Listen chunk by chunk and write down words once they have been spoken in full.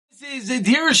This is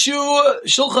Dirshu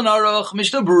Shulchan Aruch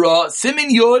Mishnah Berurah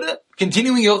Simin Yod.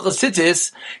 Continuing Hilchos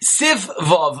Tzitzis, Sif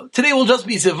Vav. Today will just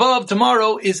be Sif Vav.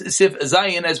 Tomorrow is Sif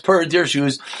Zayin as per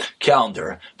Dirshu's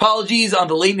calendar. Apologies on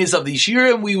the lateness of the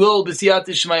Shiurim. We will, B'siyat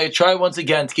Shmaya, try once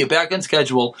again to get back on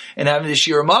schedule and having the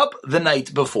Shiurim up the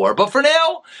night before. But for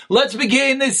now, let's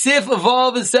begin. Sif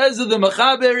Vav. It says of the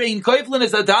Mechaber, in Koiflin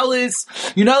is a talis.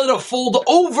 You're not allowed to fold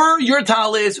over your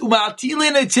talis,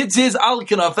 Uma'atilin Tzitzis al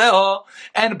Kanafeha,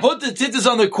 and put the tzitzis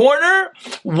on the corner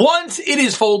once it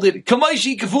is folded.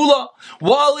 Kamaishi Kafula.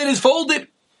 While it is folded.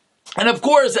 And of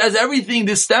course, as everything,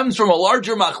 this stems from a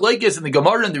larger machlekes in the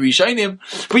Gemara and the Rishonim.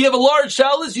 We have a large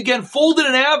talis, you can fold it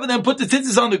in half and then put the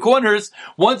tzitzis on the corners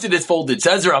once it is folded.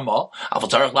 Says Ramah, what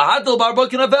do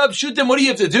you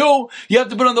have to do? You have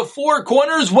to put on the four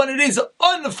corners when it is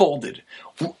unfolded.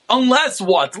 Unless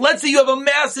what? Let's say you have a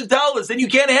massive talis and you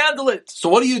can't handle it. So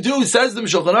what do? Says the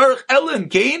Shulchan Aruch, Ellen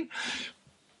Cain.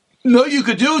 No, you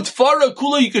could do tfara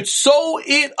kula, you could sew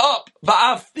it up.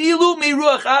 Va'afilu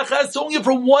meiruach achas, sewing it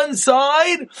from one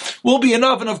side will be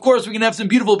enough. And of course, we can have some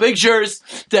beautiful pictures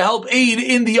to help aid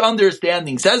in the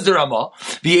understanding. Says the Ramah,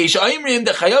 v'yesh aimrim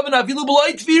dechayav afilu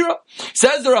b'lai tfira.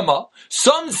 Says the Ramah,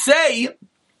 some say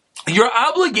you're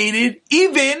obligated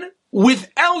even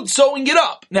without sewing it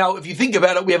up. Now, if you think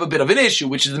about it, we have a bit of an issue,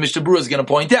 which is the Mishnah Berurah is going to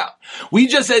point out. We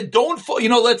just said,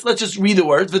 let's just read the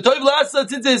words. Make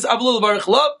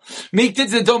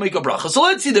tzitzis and don't make a bracha. So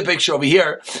let's see the picture over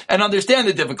here and understand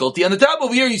the difficulty. On the top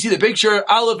over here, you see the picture.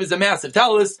 Aleph is a massive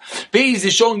talis. Beis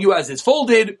is showing you as it's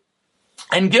folded.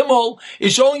 And Gimel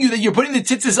is showing you that you're putting the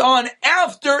tzitzis on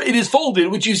after it is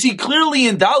folded, which you see clearly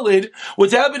in Dalid.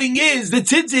 What's happening is the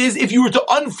tzitzis, if you were to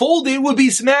unfold it, would be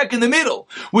smack in the middle,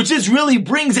 which just really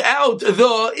brings out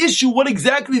the issue, what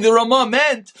exactly the Ramah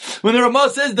meant when the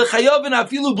Ramah says the chayav and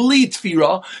afilu b'li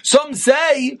tfira. Some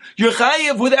say you're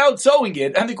chayav without sewing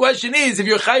it, and the question is, if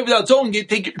you're chayav without sewing it,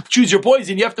 choose your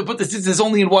poison. You have to put the tzitzis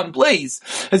only in one place.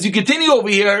 As you continue over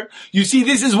here, you see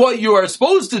this is what you are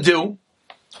supposed to do.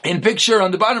 In picture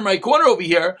on the bottom right corner over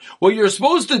here, what you're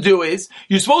supposed to do is,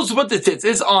 you're supposed to put the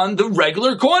tzitzis on the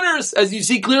regular corners, as you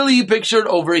see clearly pictured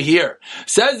over here.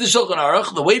 Says the Shulchan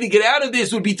Aruch, the way to get out of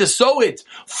this would be to sew it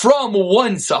from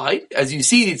one side. As you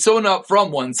see, it's sewn up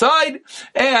from one side,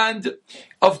 and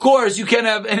of course, you can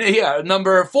have,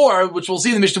 number 4, which we'll see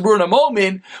in the Mishnah Berurah in a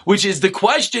moment, which is the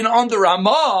question on the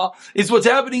Ramah, is what's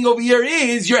happening over here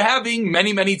is you're having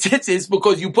many, many tzitzis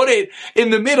because you put it in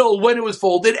the middle when it was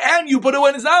folded and you put it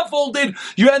when it's not folded,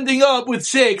 you're ending up with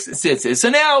 6 tzitzis.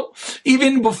 So now,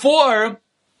 even before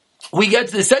we get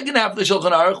to the second half of the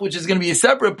Shulchan Aruch, which is going to be a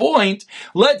separate point,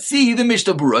 let's see the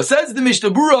Mishnah Berurah. Says the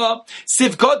Mishnah Berurah,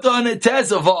 Sivkatan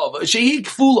Tezavav, Shehi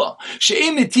Kfula,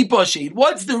 Shehi Metipa Shehi.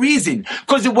 What's the reason?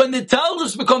 Because when the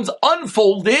talis becomes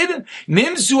unfolded,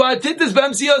 Nimsu Atitis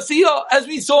Bamsiyasiya, as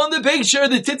we saw in the picture,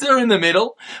 the tits are in the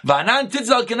middle, Vanan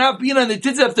Titzal cannot be and the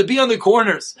tits have to be on the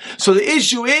corners. So the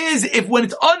issue is, if when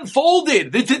it's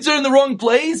unfolded, the tits are in the wrong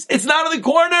place, it's not in the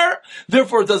corner,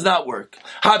 therefore it does not work.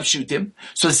 Habshutim.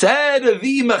 So said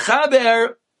the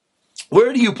Mechaber,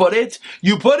 where do you put it?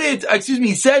 You put it,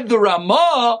 said the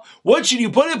Ramah, what should you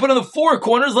put it? Put on the 4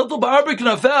 corners, let the barber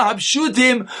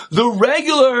habshutim, the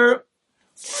regular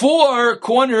 4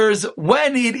 corners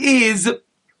when it is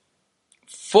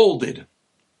folded.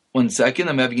 1 second,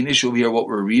 I'm having an issue over here what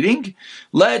we're reading.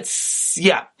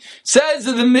 Says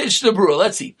the Mishnah Berurah,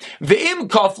 let's see.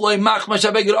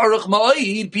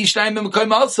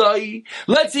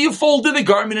 Let's say you folded the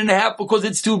garment in half because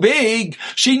it's too big.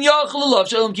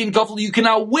 You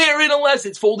cannot wear it unless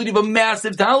it's folded. You have a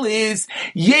massive talis.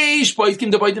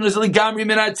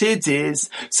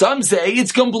 Some say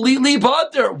it's completely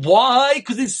potter. Why?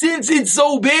 Because since it's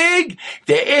so big,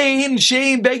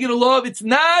 it's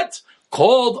not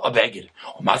called a beged.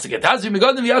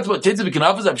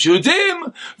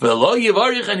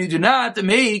 And you do not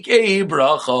make a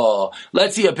bracha.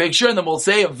 Let's see a picture, and then we'll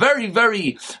say a very,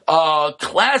 very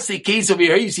classic case over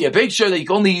here. You see a picture that you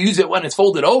can only use it when it's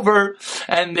folded over,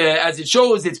 and as it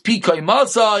shows, it's pikai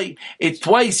masai. It's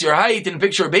twice your height. In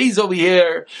picture of Beis over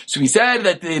here. So we said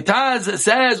that the Taz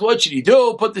says, what should you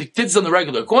do? Put the tits on the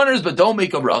regular corners, but don't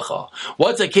make a bracha.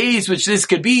 What's a case which this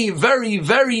could be very,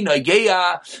 very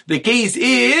nageya? The case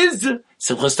is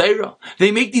Simchas Torah.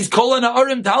 They make these kol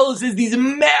ha'arim talises, these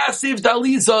massive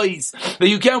talisais, that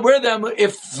you can't wear them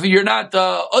if you're not,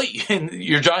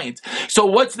 you're giant. So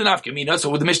what's the nafkamina? So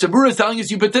what the Mishnah Berurah is telling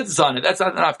us, you put tzitzis on it. That's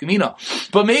not the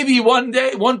nafkamina. But maybe one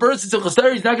day, one person, Simchas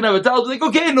Torah, he's not going to have a talis, like,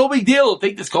 okay, no big deal. He'll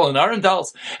take this kol ha'arim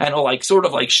talis, and he'll sort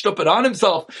of shtup it on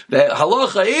himself. The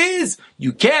halacha is,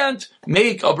 you can't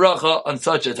make a bracha on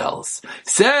such a talis.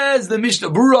 Says the Mishnah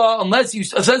Berurah, unless you,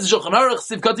 says the Shulchan Aruch,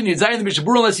 Sivkatin Yitzayin, the Mishnah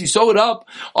Berurah, unless you sew it up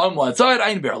on one side,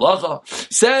 Ayin Ber Halacha.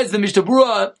 Says the Mishnah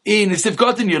Berurah in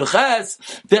Sivkatin Yirches,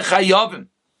 the Chayavim.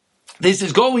 This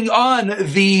is going on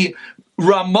the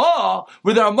Ramah,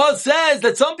 where the Ramah says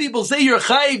that some people say you're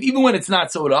chayiv even when it's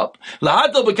not sewed up.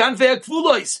 To put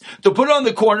it on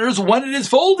the corners when it is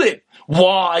folded.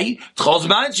 Why? Because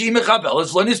while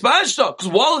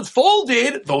it's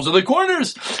folded, those are the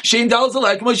corners.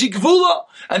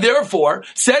 And therefore,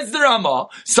 says the Ramah,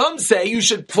 some say you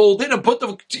should fold it and put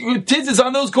the tzitzis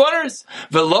on those corners.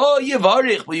 But you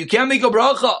can't make a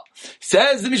bracha.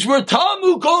 Says the Mishmur,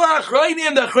 Tamu kol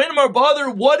ha'achrayim, the achrayim are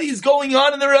bothered what is going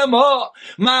on in the Ramah.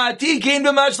 Ma'ati came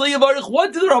to Mashla Yavarich.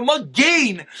 What did the Ramah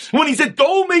gain when he said,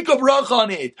 don't make a bracha on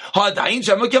it?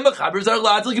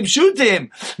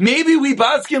 Maybe we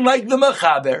baskin like the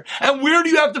Mechaber. And where do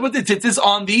you have to put the tzitzis?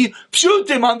 On the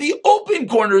pshutim, on the open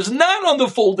corners, not on the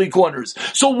folded corners.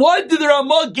 So what did the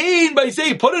Ramah gain by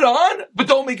saying, put it on, but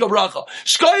don't make a bracha?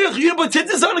 Shkayach, you put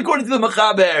tzitzis on according to the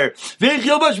Mechaber.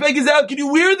 How can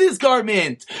you wear this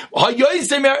garment? How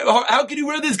can you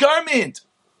wear this garment?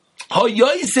 You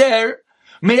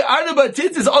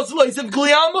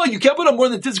can't put on more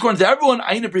than tzitzis according to everyone.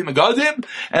 Ayin Pri Megadim,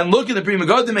 and look at the Pri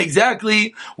Megadim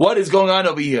exactly what is going on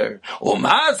over here.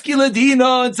 Umaski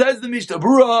Ladina, it says the Mishnah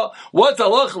Berurah, what's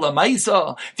halach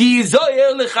lamaisa?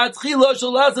 Dizayer lechatchila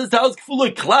shalasas talis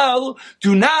kfula klal.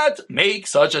 Do not make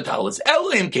such a talis.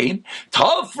 Elohim came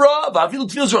tafra v'afilu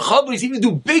tefillas rachavos, even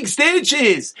do big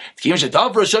stitches. Once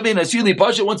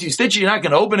you stitch it, you're not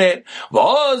going to open it.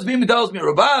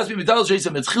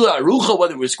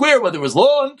 Whether it was square, whether it was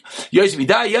long, then you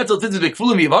can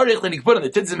put on the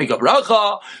tzitzis and make a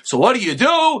bracha. So what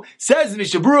do? Says the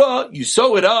Mishnah Berurah, you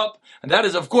sew it up, and that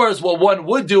is, of course, what one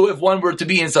would do if one were to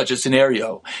be in such a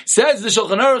scenario. Says the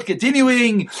Shulchan Aruch,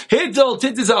 continuing, Hiddel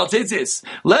tzitzis al tzitzis.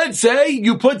 Let's say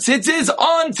you put tzitzis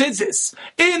on tzitzis.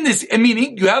 In this,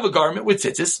 meaning you have a garment with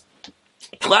tzitzis.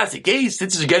 Classic case,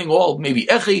 tzitzis are getting all maybe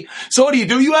echi. So what do?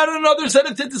 You add another set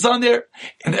of tzitzis on there.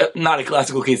 And not a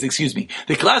classical case, excuse me.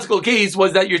 The classical case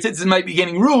was that your tzitzis might be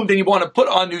getting ruined and you want to put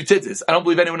on new tzitzis. I don't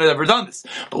believe anyone has ever done this.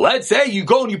 But let's say you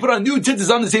go and you put on new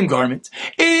tzitzis on the same garment.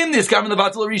 In this garment, the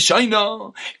Batal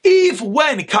Rishayna, if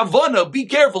when kavana, be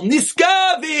careful,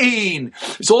 niskavin.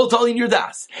 It's all telling your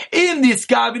das. In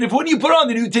niskavin, if when you put on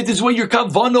the new tzitzis, when your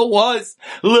kavana was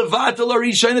levatal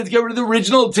Rishayna to get rid of the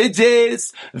original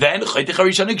tzitzis, then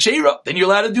then you're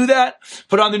allowed to do that.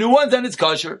 Put on the new ones, then it's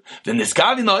kosher. Then this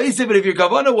kavin la'iseh, but if your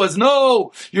kavana was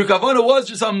your kavana was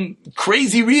for some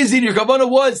crazy reason, your kavana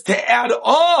was to add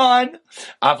on,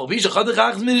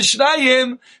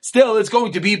 still it's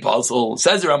going to be puzzle.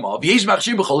 Says the Ramah,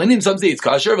 some say it's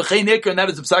kosher, and that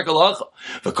is a psak halacha.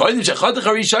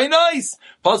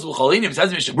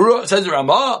 Says the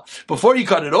Ramah, before you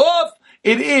cut it off,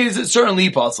 it is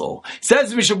certainly possible.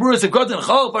 Says Mishnah Berurah, Sevkatan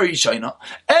Chalaf Arishayna.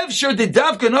 Efshar the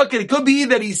Davka Nakat. It could be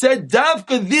that he said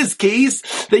Davka this case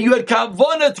that you had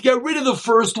kavana to get rid of the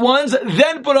first ones,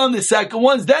 then put on the second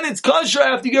ones, then it's kosher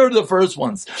after you get rid of the first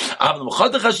ones.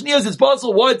 It's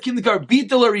possible. Why it came the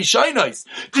Karbitel Arishayna?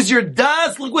 Because your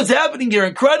das, look what's happening here,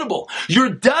 incredible. Your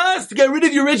das to get rid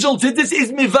of your original tzitzis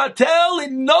is mivatel.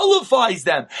 It nullifies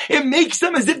them. It makes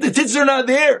them as if the tzitzis are not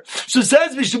there. So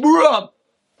says Mishnah Berurah,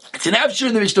 it's an Efshar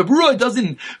in the Mishnah Berurah. It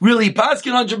doesn't really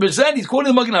paskin 100%. He's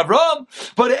quoting the Magen Avraham.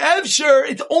 But Efshar,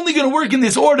 it's only going to work in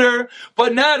this order.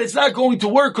 But it's not going to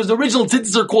work because the original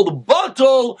tzitzis are called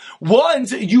batal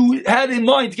ones you had in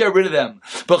mind to get rid of them.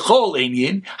 But Chol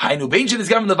Einyin, Hainu Beinshin is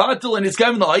given the batal and it's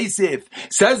given the Haisif.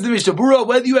 Says the Mishnah Berurah,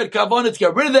 whether you had kavanah to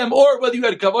get rid of them or whether you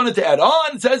had kavanah to add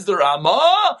on, says the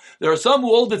Ramah, there are some who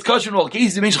hold it's kosher in all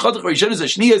cases.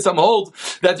 Some hold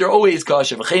that they're always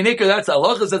kosher. That's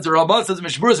halacha, says the Ramah, says the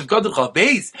Mishnah Berurah. Says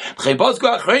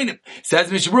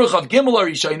Mishnah Berurah Gimel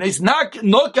Harishaynos,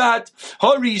 Nokat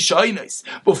Harishaynos.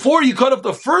 Before you cut off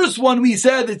the first one, we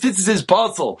said that tzitzis is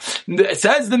possible.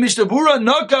 Says the Mishnah Berurah,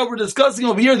 Nokat, we're discussing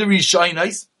over here the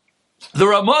Rishaynos. The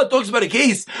Ramah talks about a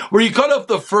case where you cut off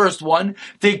the first one.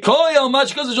 We're going in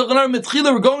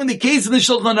the case of the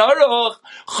Shulchan Aruch.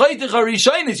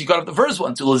 You cut off the first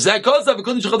one. Says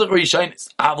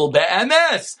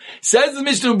the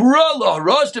Mishnah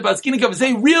Berurah,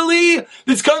 say, really?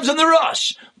 This comes from the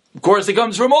Rosh. Of course, it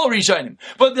comes from all Rishayim.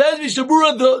 But the Mishnah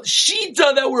Berurah, the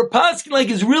Shita that we're passing like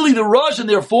is really the Rosh, and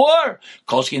therefore,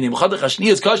 Kolshkin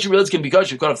can be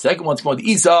kosher. Cut off the second one, it's called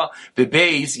Isa,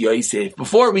 Bebeis, Yosef.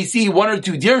 Before we see one or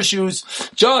two deer shoes,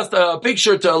 just a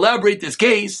picture to elaborate this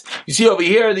case. You see over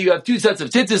here that you have two sets of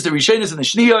tzitzis, the Rishaynos and the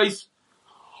Shniyos.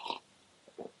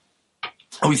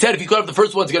 And we said if you cut off the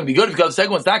first one, it's going to be good. If you cut off the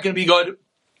second one, it's not going to be good.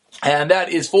 And that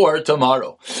is for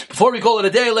tomorrow. Before we call it a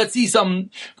day, let's see some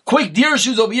quick deer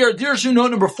shoes over here. Deer shoe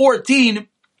note number 14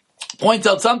 points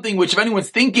out something which, if anyone's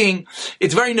thinking,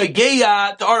 it's very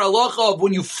nageya to our halacha of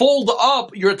when you fold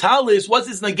up your talis. What's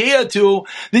this nageya to?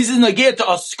 This is nageya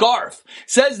to a scarf.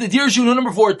 Says the deer shoe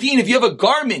number 14, if you have a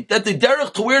garment that the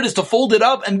derech to wear it is to fold it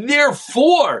up, and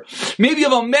therefore, maybe you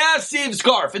have a massive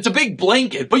scarf, it's a big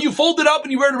blanket, but you fold it up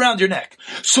and you wear it around your neck.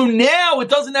 So now it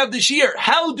doesn't have the shear.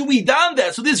 How do we don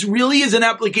that? So this really is an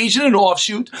application, an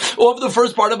offshoot of the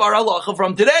first part of our halacha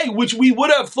from today, which we would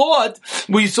have thought,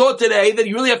 we saw today, that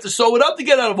you really have to sew it up to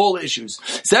get out of all issues.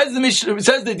 Says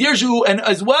the deer shoe, and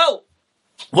as well,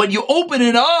 when you open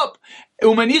it up,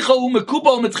 and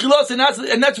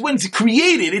that's when it's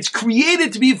created. It's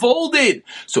created to be folded.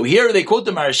 So here they quote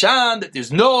the Maharshan that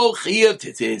there's no chiyuv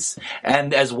tzitzis.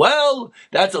 And as well,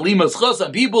 that's a limas chos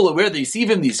on people who wear the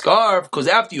yisivim, the scarf, because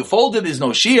after you fold it, there's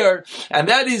no shear. And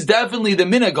that is definitely the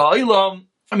minhag ha'ilam.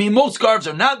 I mean, most scarves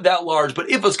are not that large, but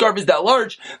if a scarf is that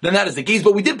large, then that is the case.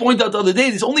 But we did point out the other day,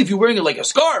 it's only if you're wearing it like a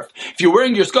scarf. If you're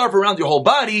wearing your scarf around your whole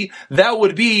body, that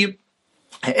would be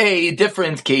a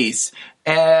different case.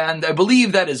 And I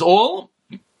believe that is all.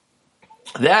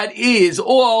 That is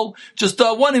all. Just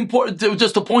one important,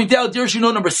 just to point out, Deir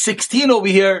Shuno number 16 over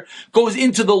here goes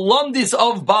into the lumdis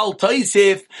of Baal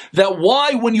Taisif, that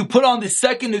why when you put on the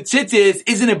second tzitzis,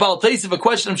 isn't it Baal Taisif? A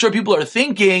question I'm sure people are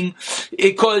thinking,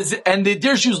 because, and the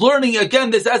Deir Shu's learning, again,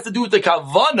 this has to do with the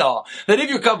kavana, that if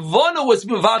your kavana was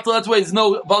mevatel, that's why there's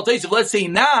no Baal Taisif. Let's say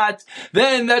not,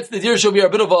 then that's the Deir Shu over here, a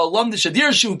bit of a lumdish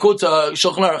Deir Shu, quotes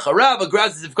Shulchan Aruch Harav, a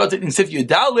grass if got it in Sif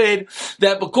Yudalid,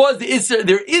 that because the Isser,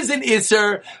 there is an Isser,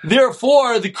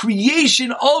 therefore the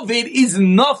creation of it is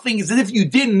nothing. It's as if you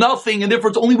did nothing, and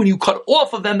therefore it's only when you cut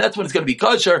off of them, that's when it's going to be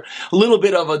kosher. A little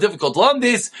bit of a difficult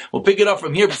lumdis. We'll pick it up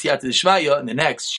from here, b'siyata d'shmaya, in the next.